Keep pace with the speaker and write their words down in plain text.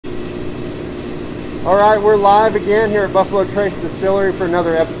All right, we're live again here at Buffalo Trace Distillery for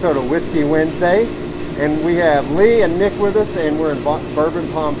another episode of Whiskey Wednesday. And we have Lee and Nick with us, and we're in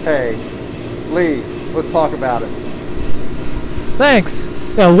Bourbon Pompeii. Lee, let's talk about it. Thanks.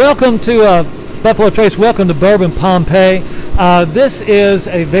 Welcome to Buffalo Trace. Welcome to Bourbon Pompeii. This is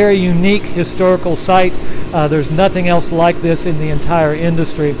a very unique historical site. There's nothing else like this in the entire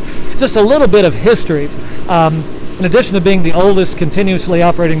industry. Just a little bit of history. In addition to being the oldest continuously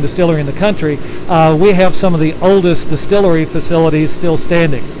operating distillery in the country, we have some of the oldest distillery facilities still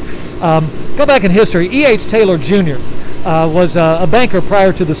standing. Go back in history. E.H. Taylor Jr. Was a banker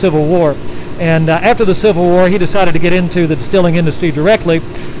prior to the Civil War. And after the Civil War, he decided to get into the distilling industry directly.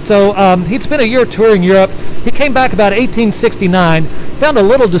 So he'd spent a year touring Europe. He came back about 1869, found a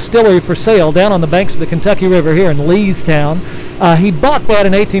little distillery for sale down on the banks of the Kentucky River here in Leestown. He bought that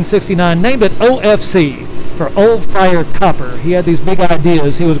in 1869, named it OFC, for Old Fire Copper. He had these big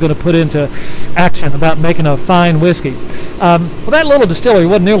ideas he was going to put into action about making a fine whiskey. Well, that little distillery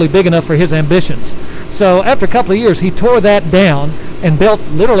wasn't nearly big enough for his ambitions. So after a couple of years, he tore that down and built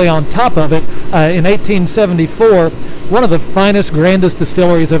literally on top of it in 1874 one of the finest, grandest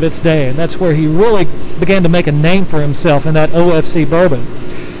distilleries of its day. And that's where he really began to make a name for himself in that OFC bourbon.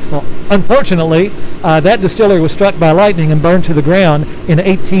 Well, unfortunately, that distillery was struck by lightning and burned to the ground in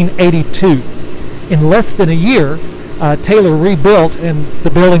 1882. In less than a year, Taylor rebuilt in the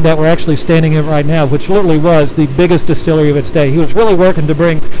building that we're actually standing in right now, which literally was the biggest distillery of its day. He was really working to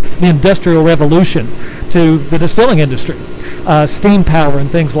bring the Industrial Revolution to the distilling industry, steam power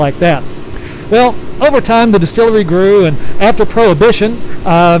and things like that. Well, over time the distillery grew, and after Prohibition,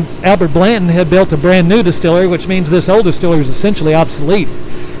 Albert Blanton had built a brand new distillery, which means this old distillery is essentially obsolete.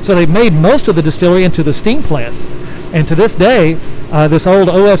 So they made most of the distillery into the steam plant. And to this day, this old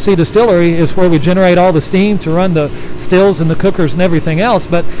OFC distillery is where we generate all the steam to run the stills and the cookers and everything else.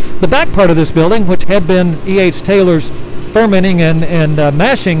 But the back part of this building, which had been E.H. Taylor's fermenting and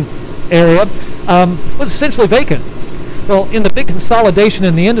mashing area, was essentially vacant. Well, in the big consolidation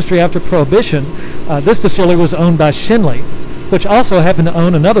in the industry after Prohibition, this distillery was owned by Schenley, which also happened to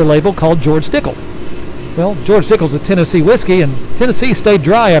own another label called George Dickel. Well, George Dickel's a Tennessee whiskey, and Tennessee stayed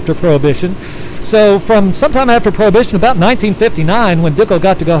dry after Prohibition. So from sometime after Prohibition, about 1959, when Dickel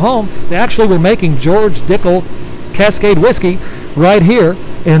got to go home, they actually were making George Dickel Cascade whiskey right here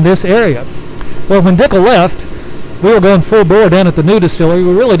in this area. Well, when Dickel left, we were going full bore down at the new distillery.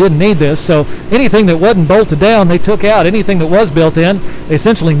 We really didn't need this, so anything that wasn't bolted down, they took out. Anything that was built in, they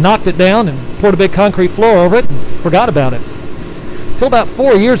essentially knocked it down and poured a big concrete floor over it and forgot about it. Till about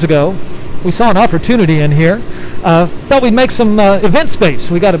 4 years ago, we saw an opportunity in here. Thought we'd make some event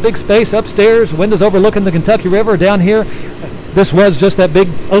space. We got a big space upstairs, windows overlooking the Kentucky River. Down here, this was just that big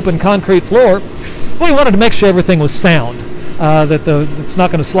open concrete floor. We wanted to make sure everything was sound, that it's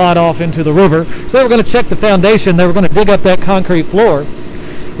not going to slide off into the river. So they were going to check the foundation. They were going to dig up that concrete floor.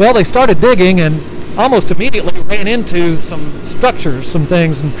 Well, they started digging and almost immediately ran into some structures, some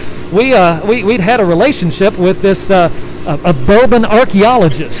things. And we'd had a relationship with this a bourbon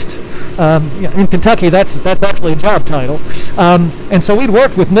archeologist. In Kentucky, that's actually a job title. And so we'd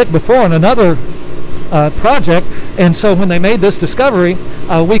worked with Nick before on another project, and so when they made this discovery,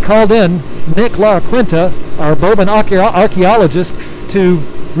 we called in Nick Laracuente, our bourbon archeologist, to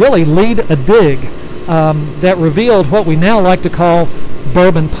really lead a dig that revealed what we now like to call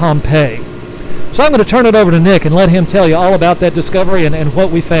Bourbon Pompeii. So I'm going to turn it over to Nick and let him tell you all about that discovery and what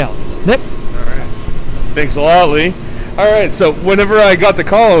we found. Nick? All right. Thanks a lot, Lee. All right, so whenever I got the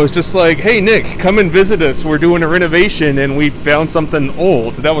call, I was just like, hey, Nick, come and visit us. We're doing a renovation, and we found something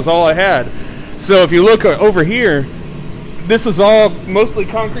old. That was all I had. So if you look over here, this was all mostly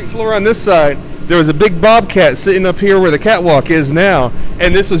concrete floor on this side. There was a big bobcat sitting up here where the catwalk is now,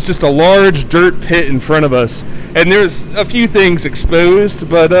 and this was just a large dirt pit in front of us. And there's a few things exposed,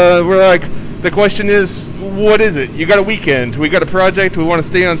 but we're like, the question is, what is it? You got a weekend. We got a project. We want to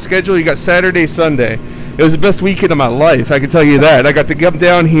stay on schedule. You got Saturday, Sunday. It was the best weekend of my life, I can tell you that. I got to come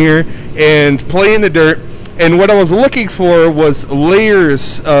down here and play in the dirt, and what I was looking for was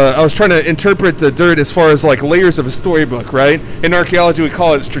layers. I was trying to interpret the dirt as far as like layers of a storybook, right? In archaeology, we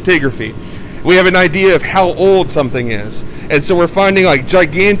call it stratigraphy. We have an idea of how old something is, and so we're finding like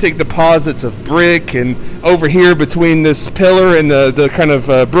gigantic deposits of brick, and over here between this pillar and the kind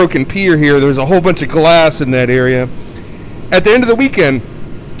of broken pier here, there's a whole bunch of glass in that area. At the end of the weekend,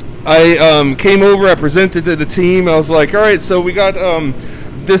 I came over, I presented to the team. I was like, all right, so we got,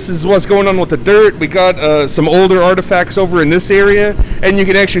 this is what's going on with the dirt. We got some older artifacts over in this area, and you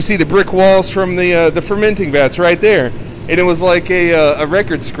can actually see the brick walls from the fermenting vats right there. And it was like a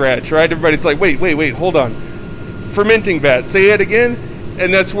record scratch, right? Everybody's like, wait, hold on. Fermenting vat, say it again.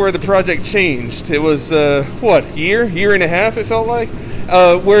 and that's where the project changed. It was, what, year and a half, it felt like?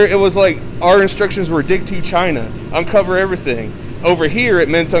 Where it was like, our instructions were dig to China, uncover everything. Over here, it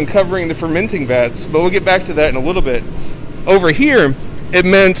meant uncovering the fermenting vats, but we'll get back to that in a little bit. Over here, it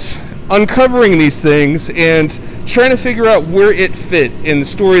meant uncovering these things and trying to figure out where it fit in the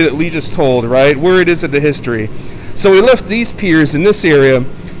story that Lee just told, right? Where it is in the history. So we left these piers in this area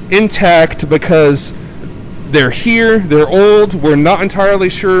intact because they're here, they're old, we're not entirely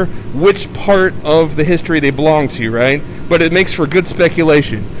sure which part of the history they belong to, right? But it makes for good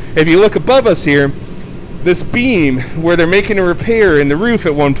speculation. If you look above us here, this beam where they're making a repair in the roof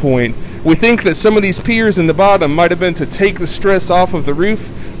at one point, we think that some of these piers in the bottom might have been to take the stress off of the roof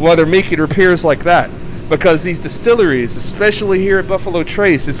while they're making repairs like that. Because these distilleries, especially here at Buffalo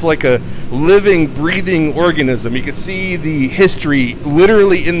Trace, it's like a living, breathing organism. You can see the history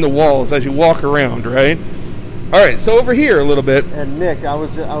literally in the walls as you walk around, right? All right, so over here a little bit. And Nick, I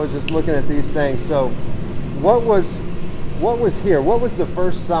was just looking at these things. So, what was here? What was the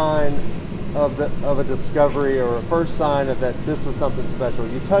first sign of a discovery, or a first sign of that this was something special?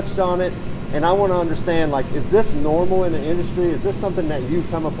 You touched on it, and I want to understand, like, is this normal in the industry? Is this something that you've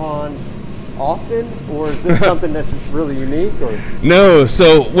come upon often, or is this something that's really unique? Or no.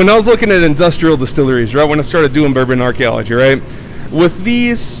 So when I was looking at industrial distilleries, right, when I started doing bourbon archaeology, right, with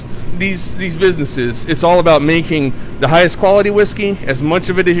these businesses, it's all about making the highest quality whiskey, as much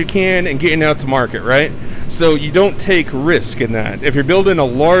of it as you can, and getting out to market, right? So you don't take risk in that. If you're building a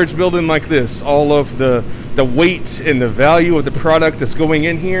large building like this, all of the weight and the value of the product that's going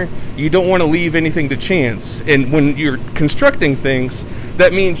in here, you don't want to leave anything to chance. And when you're constructing things,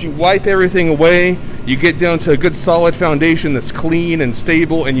 that means you wipe everything away, you get down to a good solid foundation that's clean and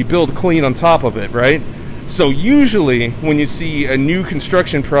stable, and you build clean on top of it, right? So usually when you see a new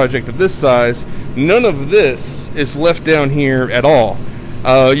construction project of this size, none of this is left down here at all.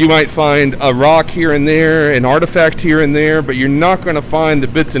 You might find a rock here and there, an artifact here and there, but you're not going to find the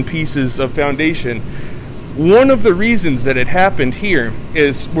bits and pieces of foundation. One of the reasons that it happened here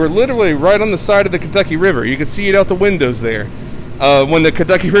is we're literally right on the side of the Kentucky River. You can see it out the windows there. When the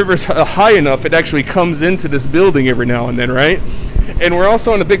Kentucky River is high enough, it actually comes into this building every now and then, right? And we're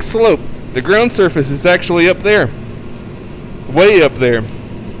also on a big slope. The ground surface is actually up there, way up there.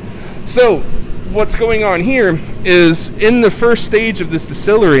 So what's going on here is, in the first stage of this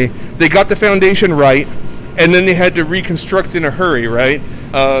distillery, they got the foundation right, and then they had to reconstruct in a hurry, right?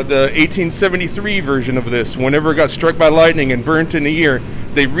 The 1873 version of this, whenever it got struck by lightning and burnt in a year,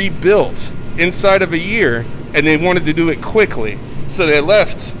 they rebuilt inside of a year, and they wanted to do it quickly. So they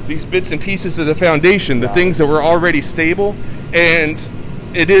left these bits and pieces of the foundation, the things that were already stable, and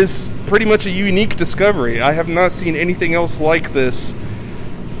it is pretty much a unique discovery. I have not seen anything else like this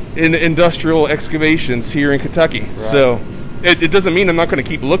in industrial excavations here in Kentucky. Right. So it doesn't mean I'm not going to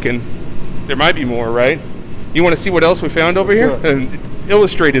keep looking. There might be more, right? You want to see what else we found over here? And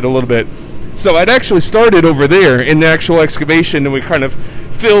illustrate it a little bit. So I'd actually started over there in the actual excavation, and we kind of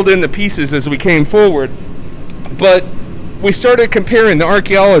filled in the pieces as we came forward. But we started comparing the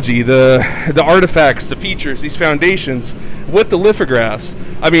archaeology, the artifacts, the features, these foundations, with the lithographs.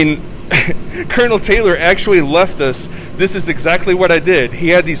 I mean, Colonel Taylor actually left us, this is exactly what I did. He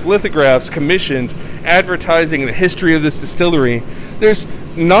had these lithographs commissioned, advertising the history of this distillery. There's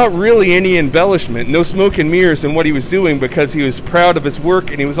not really any embellishment, no smoke and mirrors in what he was doing, because he was proud of his work,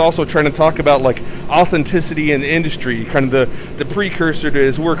 and he was also trying to talk about like authenticity in the industry, kind of the precursor to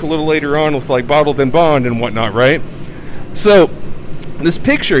his work a little later on with like Bottled and Bond and whatnot, right? So this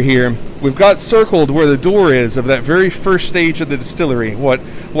picture here, we've got circled where the door is of that very first stage of the distillery, what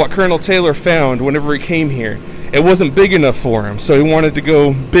Colonel Taylor found whenever he came here. It wasn't big enough for him, so he wanted to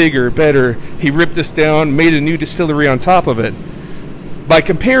go bigger, better. He ripped this down, made a new distillery on top of it. By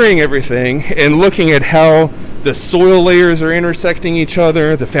comparing everything and looking at how the soil layers are intersecting each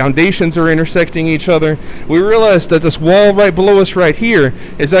other, the foundations are intersecting each other, we realized that this wall right below us right here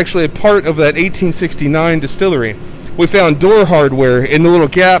is actually a part of that 1869 distillery. We found door hardware in the little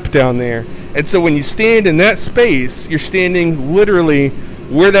gap down there. And so when you stand in that space, you're standing literally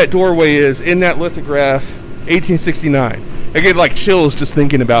where that doorway is in that lithograph, 1869. I get like chills just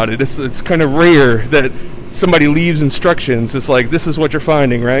thinking about it. It's kind of rare that somebody leaves instructions. It's like, this is what you're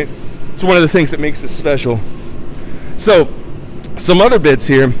finding, right? It's one of the things that makes this special. So, some other bits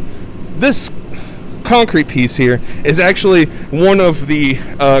here. This concrete piece here is actually one of the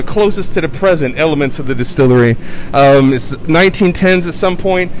closest to the present elements of the distillery. It's 1910s at some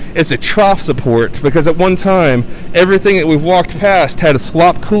point. It's a trough support, because at one time everything that we've walked past had a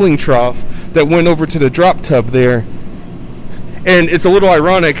slop cooling trough that went over to the drop tub there. And it's a little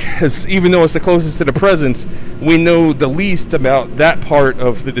ironic, as even though it's the closest to the present, we know the least about that part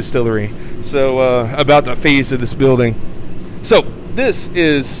of the distillery. So about the phase of this building. So this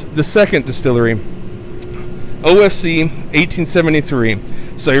is the second distillery, OFC 1873.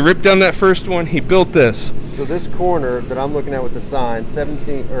 So he ripped down that first one, he built this. So this corner that I'm looking at with the sign,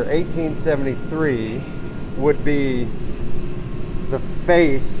 1873, would be the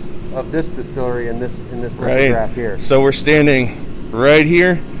face of this distillery in this lithograph here. So we're standing right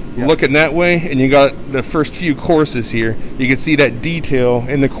here, yep, looking that way, and you got the first few courses here. You can see that detail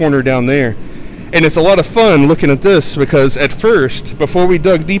in the corner down there. And it's a lot of fun looking at this, because at first, before we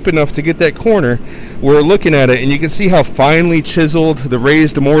dug deep enough to get that corner, we're looking at it and you can see how finely chiseled, the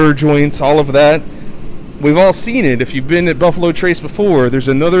raised mortar joints, all of that. We've all seen it. If you've been at Buffalo Trace before, there's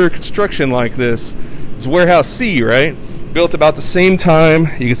another construction like this. It's Warehouse C, right? Built about the same time.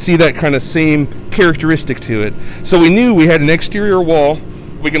 You can see that kind of same characteristic to it. So we knew we had an exterior wall.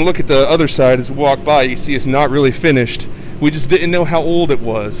 We can look at the other side as we walk by. You see it's not really finished. We just didn't know how old it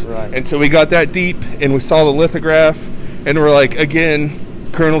was, right, until we got that deep and we saw the lithograph, and we're like,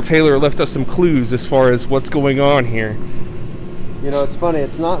 again, Colonel Taylor left us some clues as far as what's going on here. You know, it's funny,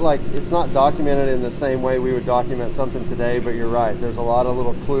 it's not documented in the same way we would document something today, but you're right, there's a lot of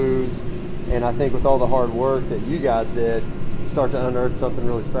little clues, and I think with all the hard work that you guys did, you start to unearth something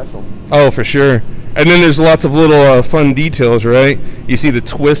really special. Oh, for sure. And then there's lots of little fun details, right? You see the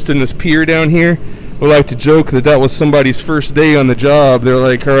twist in this pier down here? We like to joke that was somebody's first day on the job. They're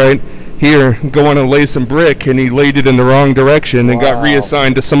like, all right, here, go on and lay some brick, and he laid it in the wrong direction and got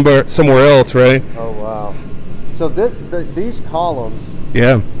reassigned to somewhere else, right? Oh, wow. So these columns,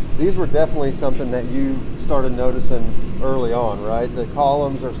 yeah, these were definitely something that you started noticing early on, right? The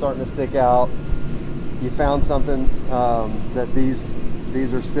columns are starting to stick out. You found something that these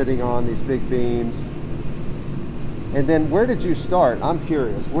are sitting on, these big beams. And then where did you start? I'm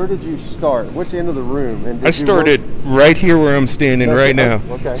curious. Where did you start? Which end of the room? And I started right here where I'm standing right now.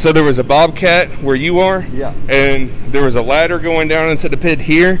 Okay. So there was a bobcat where you are. Yeah. And there was a ladder going down into the pit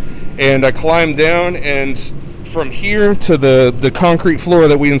here. And I climbed down, and from here to the concrete floor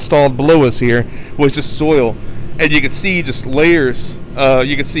that we installed below us here was just soil. And you could see just layers.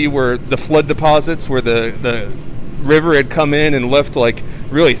 You could see where the flood deposits, where the river had come in and left like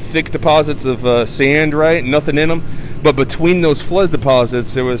really thick deposits of sand, right? Nothing in them. But between those flood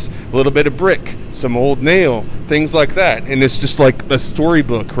deposits, there was a little bit of brick, some old nail, things like that. And it's just like a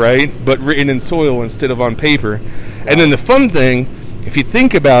storybook, right? But written in soil instead of on paper. And then the fun thing, if you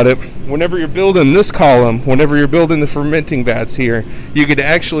think about it, whenever you're building this column, whenever you're building the fermenting vats here, you could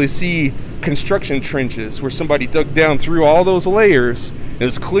actually see construction trenches where somebody dug down through all those layers. It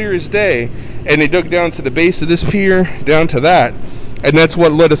was clear as day, and they dug down to the base of this pier, down to that. And that's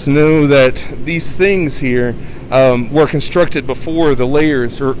what let us know that these things here were constructed before the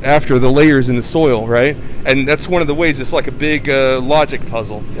layers or after the layers in the soil, right? And that's one of the ways. It's like a big logic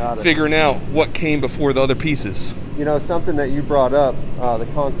puzzle, figuring out what came before the other pieces. You know, something that you brought up, the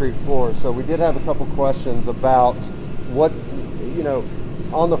concrete floor. So we did have a couple questions about what, you know,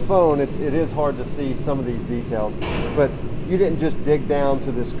 on the phone, it is hard to see some of these details, but you didn't just dig down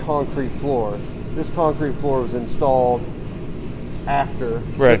to this concrete floor. This concrete floor was installed after.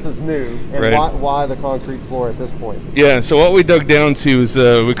 Right. This is new. And right. why the concrete floor at this point? Yeah, so what we dug down to is,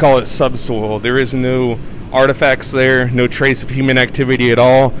 we call it subsoil. There is no artifacts there, no trace of human activity at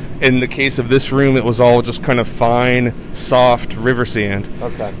all. In the case of this room, it was all just kind of fine, soft river sand.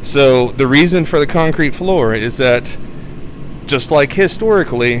 Okay. So the reason for the concrete floor is that, just like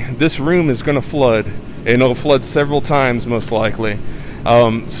historically, this room is going to flood, and it'll flood several times most likely.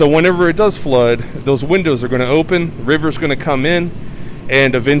 So whenever it does flood, those windows are going to open, the river's going to come in,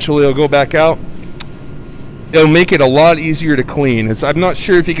 and eventually it'll go back out. It'll make it a lot easier to clean. I'm not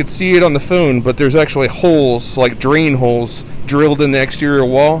sure if you could see it on the phone, but there's actually holes, like drain holes, drilled in the exterior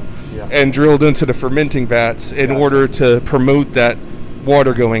wall, yeah, and drilled into the fermenting vats in order to promote that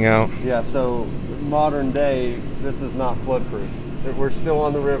water going out. Yeah, so modern day, this is not flood proof. We're still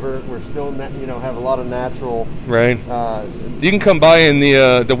on the river. We're still, have a lot of natural. Right. You can come by in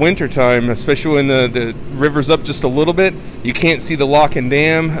the winter time, especially when the river's up just a little bit. You can't see the lock and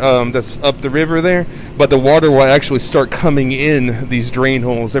dam that's up the river there, but the water will actually start coming in these drain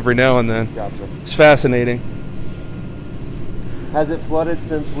holes every now and then. Gotcha. It's fascinating. Has it flooded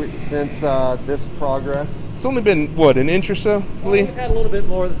since this progress? It's only been what, an inch or so, Lee? We've had a little bit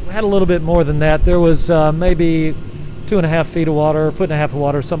more. We had a little bit more than that. There was maybe 2.5 feet of water, 1.5 foot of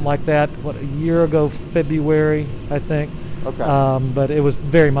water, something like that. What, a year ago, February, I think. Okay. But it was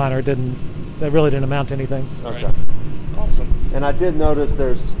very minor. That really didn't amount to anything. Okay. Right. Awesome. And I did notice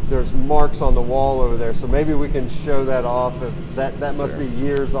there's marks on the wall over there, so maybe we can show that off. That must be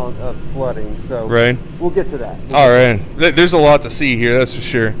years of flooding. So right. We'll get to that. All right. There's a lot to see here, that's for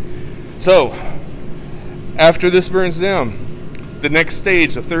sure. So after this burns down, the next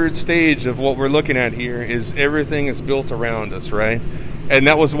stage, the third stage of what we're looking at here is everything is built around us, right? And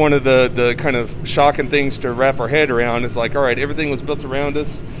that was one of the kind of shocking things to wrap our head around. It's like, all right, everything was built around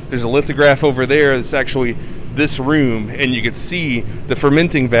us. There's a lithograph over there that's actually this room, and you could see the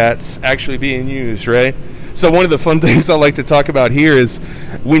fermenting vats actually being used, right? So one of the fun things I like to talk about here is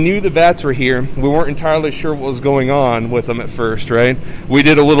we knew the vats were here. We weren't entirely sure what was going on with them at first, right? We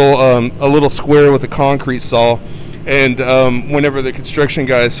did a little square with a concrete saw, and whenever the construction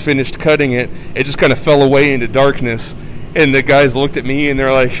guys finished cutting it, it just kind of fell away into darkness. And the guys looked at me and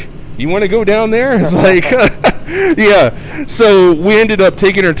they're like, "You want to go down there?" It's like, yeah. So we ended up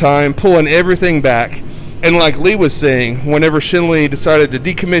taking our time, pulling everything back. And like Lee was saying, whenever Shinley decided to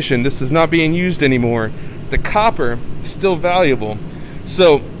decommission, this is not being used anymore, the copper is still valuable.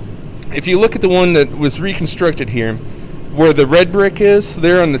 So if you look at the one that was reconstructed here, where the red brick is,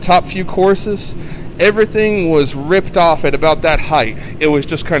 there on the top few courses, everything was ripped off at about that height. It was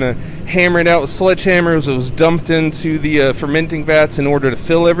just kind of hammered out with sledgehammers. It was dumped into the fermenting vats in order to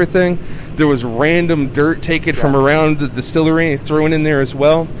fill everything. There was random dirt taken from around the distillery and thrown in there as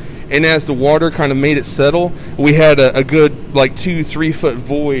well. And as the water kind of made it settle, we had a good like 2-3 foot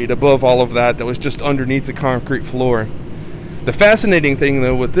void above all of that was just underneath the concrete floor. The fascinating thing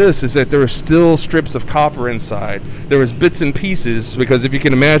though with this is that there were still strips of copper inside. There was bits and pieces, because if you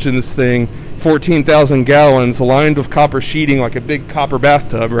can imagine this thing, 14,000 gallons lined with copper sheeting like a big copper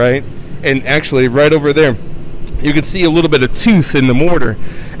bathtub, right? And actually right over there, you can see a little bit of tooth in the mortar.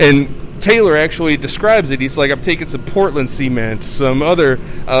 And Taylor actually describes it. He's like, I'm taking some Portland cement, some other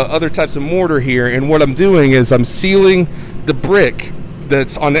types of mortar here, and what I'm doing is I'm sealing the brick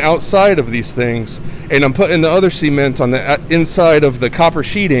that's on the outside of these things, and I'm putting the other cement on the inside of the copper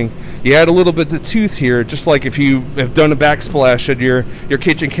sheeting. You add a little bit of tooth here, just like if you have done a backsplash at your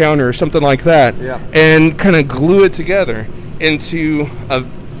kitchen counter or something like that, and kind of glue it together into a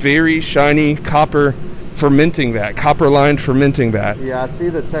very shiny copper fermenting vat, copper-lined fermenting vat. Yeah, I see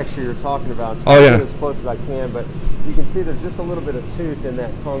the texture you're talking about. Oh yeah. As close as I can, but you can see there's just a little bit of tooth in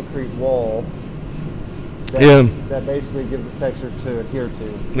that concrete wall. That basically gives a texture to adhere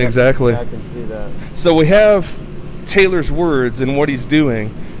to. Exactly. I can see that. So we have Taylor's words and what he's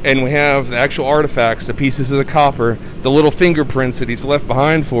doing, and we have the actual artifacts, the pieces of the copper, the little fingerprints that he's left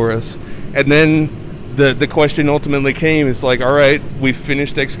behind for us, and then the question ultimately came, it's like, all right, we've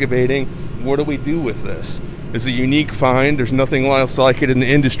finished excavating. What do we do with this? It's a unique find. There's nothing else like it in the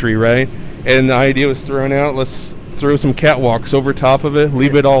industry, right? And the idea was thrown out. Let's throw some catwalks over top of it,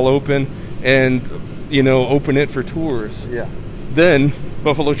 leave it all open, and open it for tours. Yeah. Then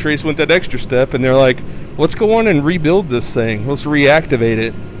Buffalo Trace went that extra step, and they're like, let's go on and rebuild this thing. Let's reactivate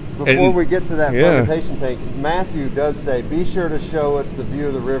it. Before we get to that presentation tank, Matthew does say, be sure to show us the view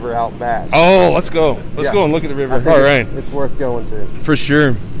of the river out back. Oh, let's go. Let's go and look at the river. All right. It's worth going to. For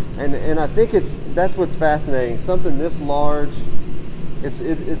sure. And I think that's what's fascinating. Something this large,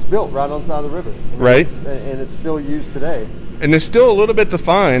 it's built right on the side of the river. Right. And it's still used today. And there's still a little bit to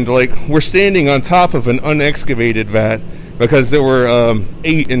find. Like, we're standing on top of an unexcavated vat, because there were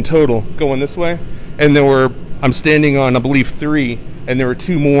 8 in total going this way. And I'm standing on, I believe, 3, and there were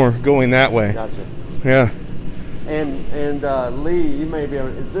 2 more going that way. Gotcha. Yeah. And Lee, you may be able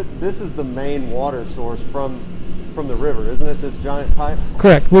to, this is the main water source from the river, isn't it, this giant pipe?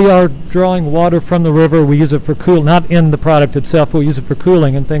 Correct. We are drawing water from the river. We use it for cooling, not in the product itself, but we use it for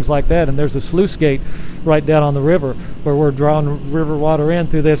cooling and things like that. And there's a sluice gate right down on the river where we're drawing river water in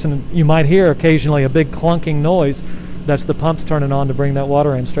through this, and you might hear occasionally a big clunking noise. That's the pumps turning on to bring that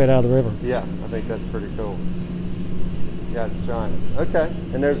water in straight out of the river. Yeah, I think that's pretty cool. Yeah, it's giant. Okay,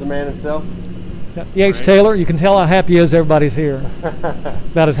 and there's the man himself. Yates Taylor, you can tell how happy he is everybody's here.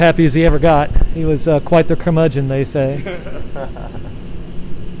 About as happy as he ever got. He was quite the curmudgeon, they say.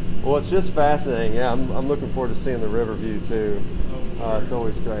 Well, it's just fascinating. Yeah, I'm looking forward to seeing the river view too. It's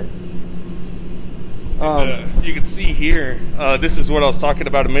always great. You can see here, this is what I was talking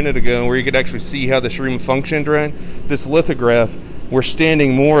about a minute ago, where you could actually see how this room functioned, right? This lithograph, we're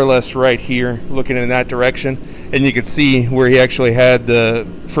standing more or less right here, looking in that direction, and you can see where he actually had the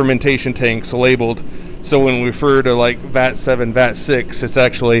fermentation tanks labeled. So when we refer to like vat 7, vat 6, it's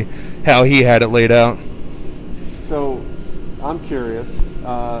actually how he had it laid out. So I'm curious,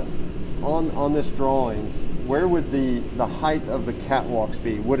 on this drawing, where would the height of the catwalks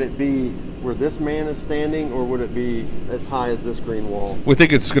be? Would it be where this man is standing, or would it be as high as this green wall? We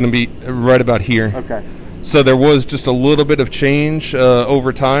think it's going to be right about here. Okay. So there was just a little bit of change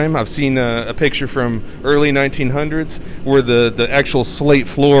over time. I've seen a picture from early 1900s where the actual slate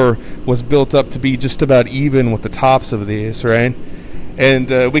floor was built up to be just about even with the tops of these, right?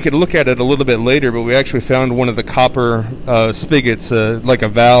 And we could look at it a little bit later, but we actually found one of the copper spigots, like a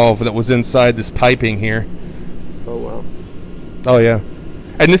valve that was inside this piping here. Oh, wow. Oh, yeah.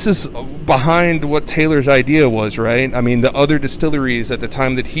 And this is behind what Taylor's idea was, right? I mean, the other distilleries at the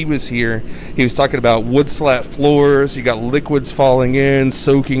time that he was here, he was talking about wood slat floors. You got liquids falling in,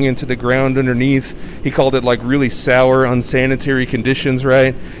 soaking into the ground underneath. He called it like really sour, unsanitary conditions,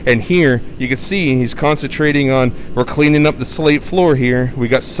 right? And here, you can see he's concentrating on, we're cleaning up the slate floor here. We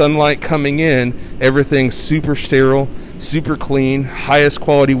got sunlight coming in. Everything's super sterile, super clean, highest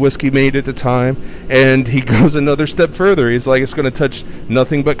quality whiskey made at the time. And he goes another step further. He's like, it's going to touch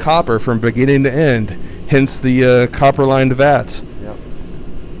nothing but copper from beginning to end, hence the copper lined vats. Yep.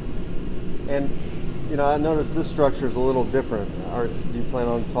 And you know, I noticed this structure is a little different. Do you plan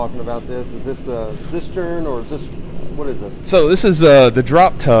on talking about this? Is this the cistern, or is this, what is this? So this is the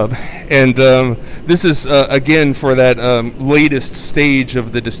drop tub, and this is again for that latest stage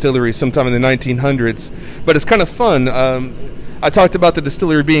of the distillery, sometime in the 1900s. But it's kind of fun. I talked about the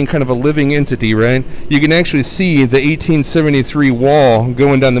distillery being kind of a living entity, right? You can actually see the 1873 wall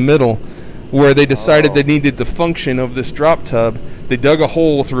going down the middle, where they decided they needed the function of this drop tub. They dug a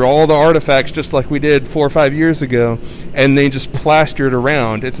hole through all the artifacts just like we did 4 or 5 years ago, and they just plastered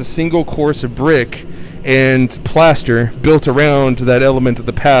around. It's a single course of brick and plaster built around that element of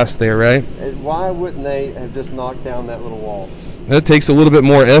the past there, right? And why wouldn't they have just knocked down that little wall? That takes a little bit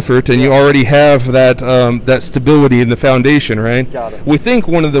more effort, and you already have that that stability in the foundation, right? Got it. We think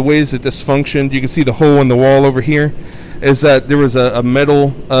one of the ways that this functioned, you can see the hole in the wall over here, is that there was a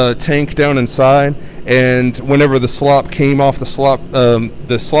metal tank down inside, and whenever the slop came off the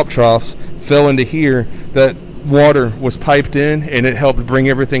slop troughs fell into here, that water was piped in, and it helped bring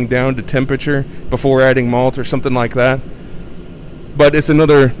everything down to temperature before adding malt or something like that. But it's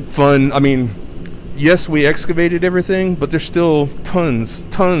another fun, I mean, yes, we excavated everything, but there's still tons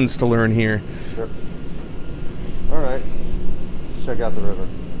to learn here. Sure. All right. Check out the river.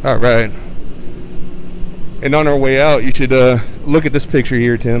 All right. And on our way out, you should look at this picture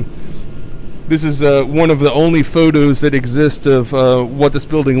here, Tim. This is one of the only photos that exist of what this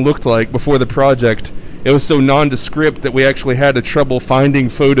building looked like before the project. It was so nondescript that we actually had a trouble finding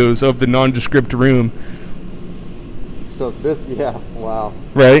photos of the nondescript room. So this, yeah, wow.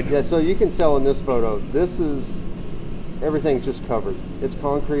 Right? Yeah, so you can tell in this photo, this is, everything's just covered. It's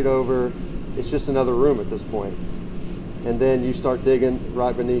concrete over, it's just another room at this point. And then you start digging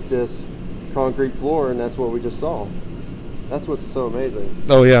right beneath this concrete floor, and that's what we just saw. That's what's so amazing.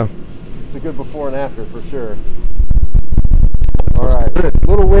 Oh, yeah. It's a good before and after for sure. All right, a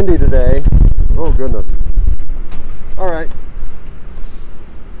little windy today. Oh, goodness. All right.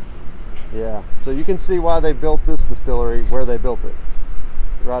 Yeah, so you can see why they built this distillery, where they built it,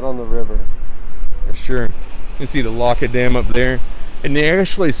 right on the river. For sure. You can see the Lockett Dam up there, and you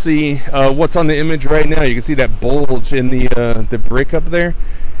actually see what's on the image right now. You can see that bulge in the brick up there,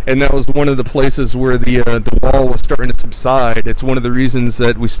 and that was one of the places where the wall was starting to subside. It's one of the reasons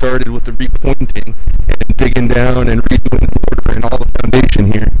that we started with the repointing and digging down and redoing the mortar and all the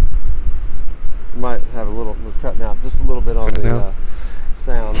foundation here. You might have a little, we're cutting out just a little bit on the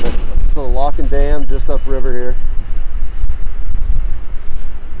sound. But, so Lockett Dam just upriver here.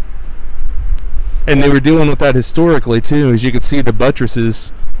 And they were dealing with that historically too, as you can see the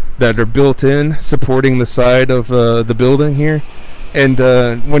buttresses that are built in supporting the side of the building here. And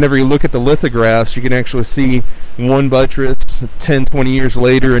whenever you look at the lithographs, you can actually see one buttress 10, 20 years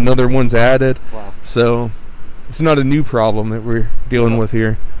later, another one's added. Wow. So it's not a new problem that we're dealing with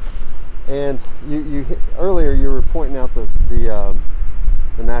here. And you earlier you were pointing out the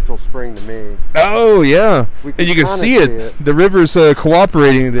natural spring to me. Oh yeah, and you can see it. The river's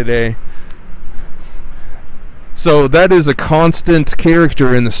cooperating today. So that is a constant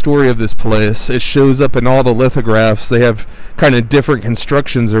character in the story of this place. It shows up in all the lithographs. They have kind of different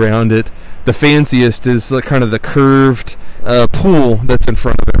constructions around it. The fanciest is kind of the curved pool that's in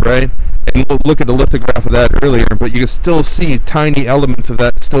front of it, right? And we'll look at a lithograph of that earlier, but you can still see tiny elements of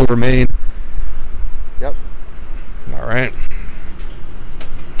that still remain. Yep. All right.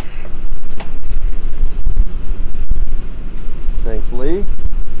 Thanks, Lee.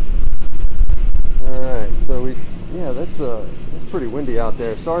 All right, so that's pretty windy out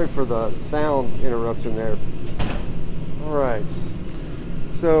there. Sorry for the sound interruption there. All right,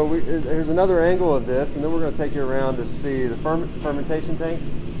 so here's another angle of this, and then we're going to take you around to see the fermentation tank.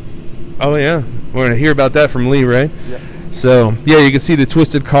 Oh yeah, we're going to hear about that from Lee, right? Yeah. So yeah, you can see the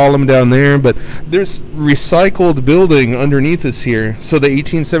twisted column down there, but there's recycled building underneath us here. So the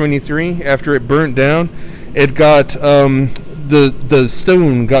 1873, after it burnt down, it got the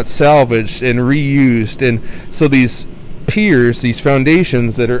stone got salvaged and reused, and so these piers, these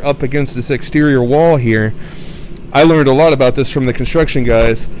foundations that are up against this exterior wall here, I learned a lot about this from the construction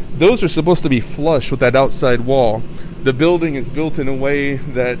guys. Those are supposed to be flush with that outside wall. The building is built in a way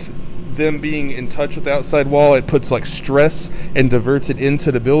that them being in touch with the outside wall, it puts like stress and diverts it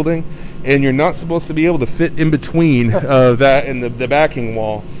into the building, and you're not supposed to be able to fit in between that and the backing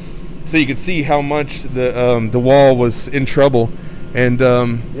wall. So you could see how much the wall was in trouble. And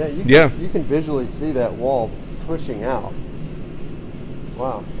you can visually see that wall pushing out.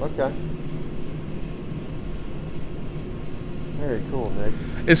 Wow, okay. Very cool, Nick.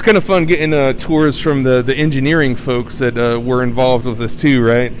 It's kind of fun getting tours from the engineering folks that were involved with this too,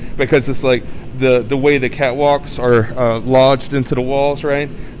 right? Because it's like the way the catwalks are lodged into the walls, right?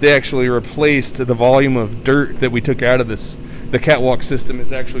 They actually replaced the volume of dirt that we took out of this. The catwalk system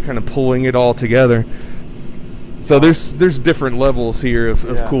is actually kind of pulling it all together. So there's different levels here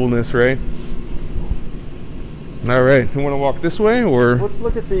of coolness, right? All right, you want to walk this way, or? Let's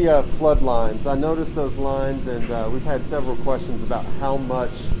look at the flood lines. I noticed those lines, and we've had several questions about how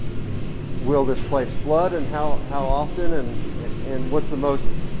much will this place flood, and how often, and what's the most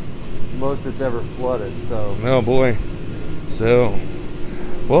it's ever flooded. So. Oh boy. So,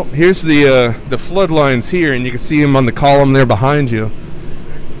 well, here's the flood lines here, and you can see them on the column there behind you,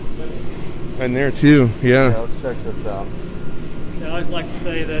 and there too. Yeah. Let's check this out. I always like to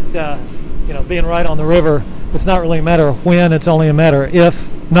say that being right on the river, it's not really a matter of when, it's only a matter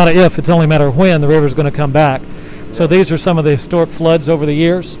if, not a if, it's only a matter of when the river's going to come back. So these are some of the historic floods over the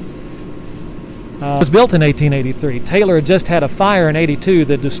years. It was built in 1883. Taylor had just had a fire in 82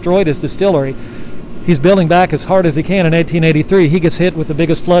 that destroyed his distillery. He's building back as hard as he can in 1883. He gets hit with the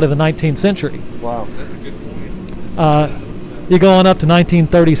biggest flood of the 19th century. Wow. That's a good point. You're going up to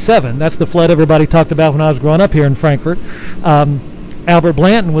 1937. That's the flood everybody talked about when I was growing up here in Frankfurt. Albert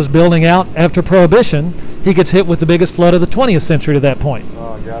Blanton was building out after Prohibition. He gets hit with the biggest flood of the 20th century to that point.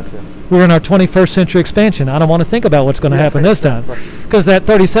 Oh, gotcha. We're in our 21st century expansion. I don't want to think about what's going to happen this time, because that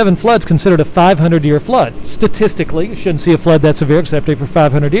 37 flood's considered a 500-year flood. Statistically, you shouldn't see a flood that severe except for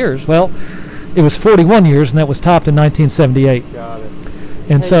 500 years. Well, it was 41 years, and that was topped in 1978. Got it.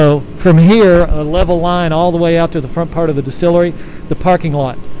 And so from here, a level line all the way out to the front part of the distillery, the parking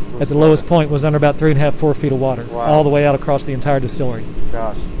lot at the lowest point was under about 3.5, 4 feet of water, all the way out across the entire distillery.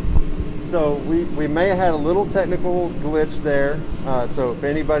 Gosh. So we may have had a little technical glitch there. So if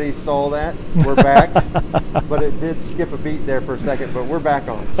anybody saw that, we're back. But it did skip a beat there for a second, but we're back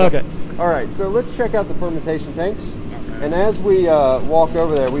on. So, okay. All right, so let's check out the fermentation tanks. And as we walk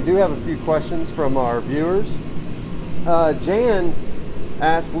over there, we do have a few questions from our viewers. Jan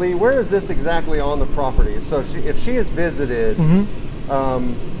asked Lee, where is this exactly on the property? So if she has visited,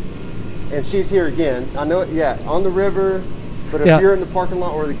 and she's here again, I know, on the river, but if you're in the parking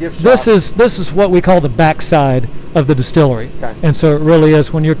lot or the gift shop. This is what we call the backside of the distillery. Okay. And so it really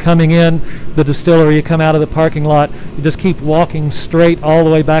is, when you're coming in the distillery, you come out of the parking lot, you just keep walking straight all the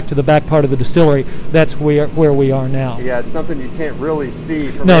way back to the back part of the distillery. That's where we are now. Yeah, it's something you can't really see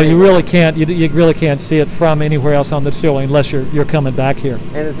from No, anywhere. you really can't. You really can't see it from anywhere else on the distillery unless you're coming back here.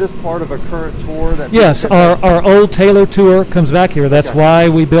 And is this part of a current tour? That Yes, our old Taylor tour comes back here. That's why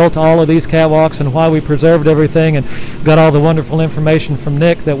we built all of these catwalks and why we preserved everything and got all the wonderful information from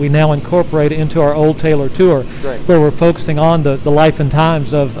Nick that we now incorporate into our old Taylor tour. Right. Where we're focusing on the life and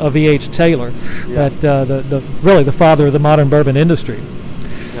times of E.H. Taylor, that really the father of the modern bourbon industry.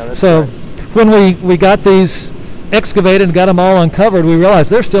 Yeah, so when we got these excavated and got them all uncovered, we realized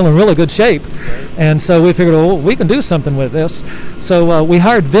they're still in really good shape. Right. And so we figured, well, we can do something with this. So we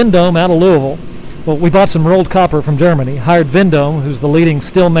hired Vendome out of Louisville. Well, we bought some rolled copper from Germany, hired Vendome, who's the leading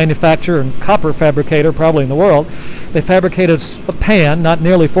steel manufacturer and copper fabricator probably in the world. They fabricated a pan, not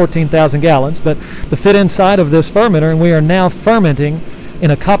nearly 14,000 gallons, but to fit inside of this fermenter, and we are now fermenting in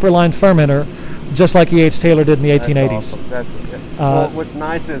a copper-lined fermenter, just like E.H. Taylor did in the 1880s. That's awesome. Well, what's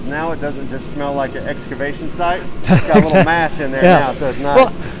nice is now it doesn't just smell like an excavation site. It's got a little mash in there now, so it's nice.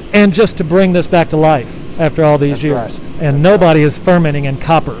 Well, and just to bring this back to life after all these years. Right. And nobody is fermenting in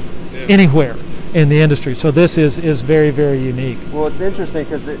copper anywhere in the industry, so this is very, very unique. Well, it's interesting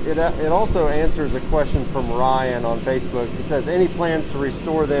because it also answers a question from Ryan on Facebook. He says, any plans to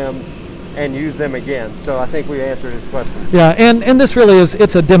restore them and use them again? So I think we answered his question. Yeah, and this really is,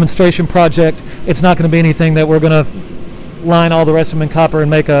 it's a demonstration project. It's not going to be anything that we're going to line all the rest of them in copper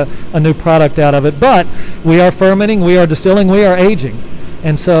and make a new product out of it, but we are fermenting, we are distilling, we are aging,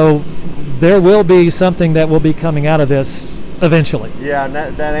 and so there will be something that will be coming out of this eventually. Yeah,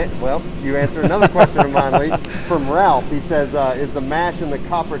 and well, you answered another question of mine, Lee, from Ralph. He says, is the mash in the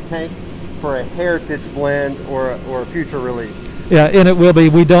copper tank for a heritage blend or a future release? Yeah, and it will be.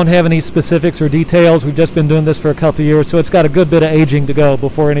 We don't have any specifics or details. We've just been doing this for a couple of years, so it's got a good bit of aging to go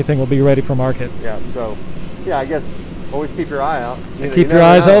before anything will be ready for market. Yeah, so, yeah, I guess always keep your eye out. Keep your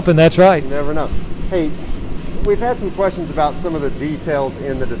eyes open, that's right. You never know. Hey, we've had some questions about some of the details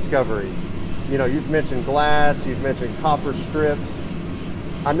in the discovery. You know, you've mentioned glass, you've mentioned copper strips.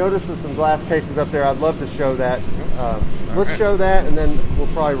 I noticed there's some glass cases up there. I'd love to show that. Let's show that, and then we'll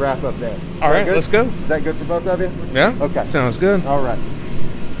probably wrap up there. All right, let's go. Is that good for both of you? Yeah. Okay. Sounds good. All right.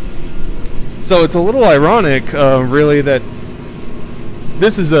 So it's a little ironic, really, that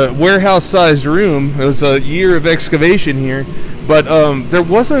this is a warehouse-sized room. It was a year of excavation here, but there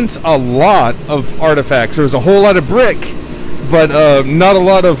wasn't a lot of artifacts. There was a whole lot of brick, but not a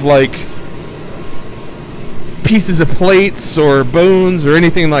lot of, like, pieces of plates or bones or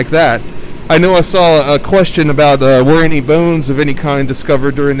anything like that. I know I saw a question about were any bones of any kind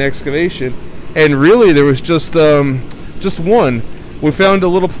discovered during the excavation, and really there was just one. We found a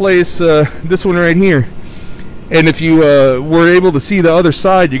little place, this one right here, and if you were able to see the other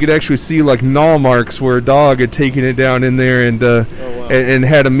side, you could actually see like gnaw marks where a dog had taken it down in there and and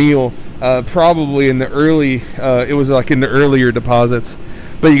had a meal, probably in the early, it was like in the earlier deposits,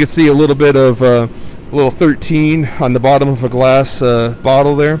 but you could see a little bit of little 13 on the bottom of a glass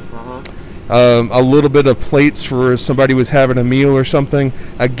bottle there. A little bit of plates for somebody was having a meal or something.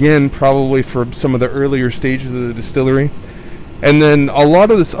 Again, probably for some of the earlier stages of the distillery. And then a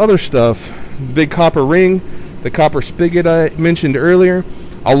lot of this other stuff, big copper ring, the copper spigot I mentioned earlier,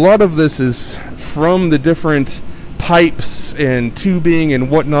 a lot of this is from the different pipes and tubing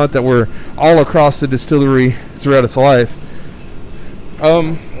and whatnot that were all across the distillery throughout its life.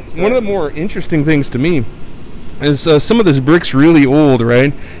 One of the more interesting things to me is some of this brick's really old,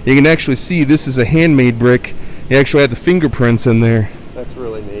 right? You can actually see this is a handmade brick. You actually had the fingerprints in there. That's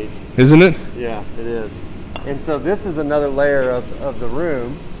really neat. Isn't it? Yeah, it is. And so this is another layer of the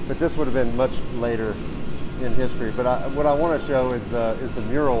room, but this would have been much later in history. But what I want to show is the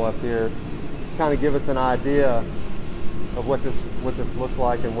mural up here, to kind of give us an idea of what this looked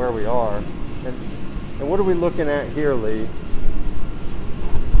like and where we are. And what are we looking at here, Lee?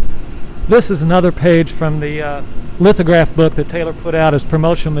 This is another page from the lithograph book that Taylor put out as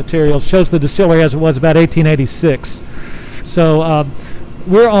promotional material. It shows the distillery as it was about 1886. So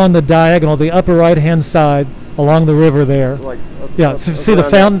we're on the diagonal, the upper right-hand side along the river there. Yeah, so see the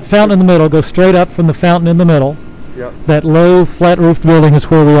fountain in the middle. Go straight up from the fountain in the middle. Yep. That low, flat-roofed building is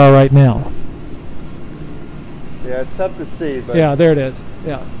where we are right now. Yeah, it's tough to see, but yeah, there it is.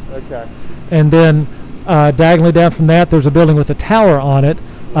 Yeah. Okay. And then diagonally down from that, there's a building with a tower on it.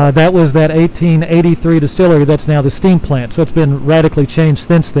 That was that 1883 distillery that's now the steam plant, so it's been radically changed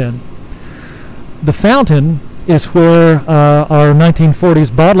since then. The fountain is where our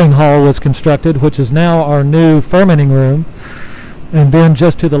 1940s bottling hall was constructed, which is now our new fermenting room. And then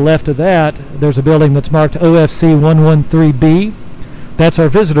just to the left of that, there's a building that's marked OFC 113B. That's our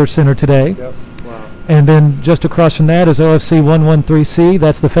visitor center today. Yep. Wow. And then just across from that is OFC 113C.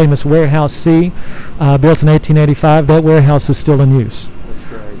 That's the famous Warehouse C, built in 1885. That warehouse is still in use.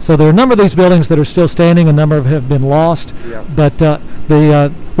 So there are a number of these buildings that are still standing, a number have been lost, but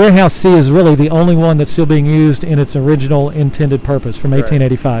the Warehouse C is really the only one that's still being used in its original intended purpose from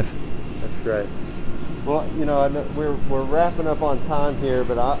 1885. That's great. Well, you know, we're wrapping up on time here,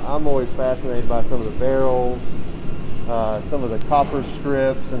 but I'm always fascinated by some of the barrels, some of the copper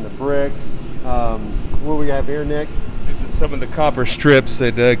strips and the bricks. What do we have here, Nick? This is some of the copper strips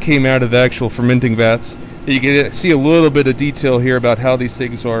that came out of the actual fermenting vats. You can see a little bit of detail here about how these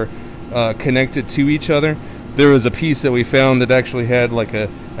things are connected to each other. There was a piece that we found that actually had like a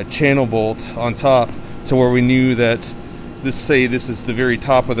channel bolt on top, to where we knew that this is the very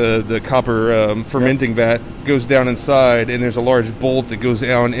top of the copper fermenting vat, goes down inside, and there's a large bolt that goes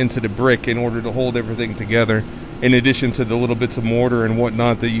down into the brick in order to hold everything together, in addition to the little bits of mortar and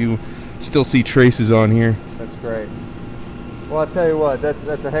whatnot that you still see traces on here. That's great. Well, I'll tell you what, that's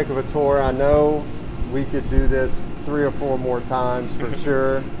a heck of a tour. I know we could do this 3 or 4 more times for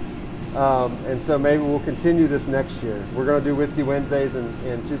sure. And so maybe we'll continue this next year. We're going to do Whiskey Wednesdays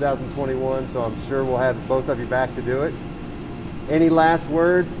in 2021, so I'm sure we'll have both of you back to do it. Any last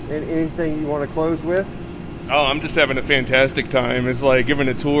words? Anything you want to close with? Oh, I'm just having a fantastic time. It's like giving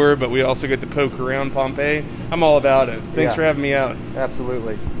a tour, but we also get to poke around Pompeii. I'm all about it. Thanks for having me out.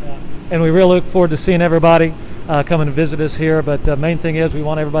 Absolutely. Yeah. And we really look forward to seeing everybody come and visit us here. But the main thing is we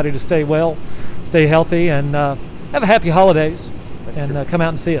want everybody to stay well, stay healthy, and have a happy holidays. And come out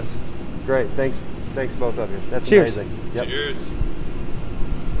and see us. Great. Thanks both of you. That's Cheers. amazing. Yep. Cheers.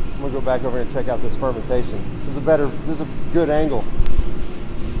 I'm gonna go back over and check out this fermentation. This is a good angle.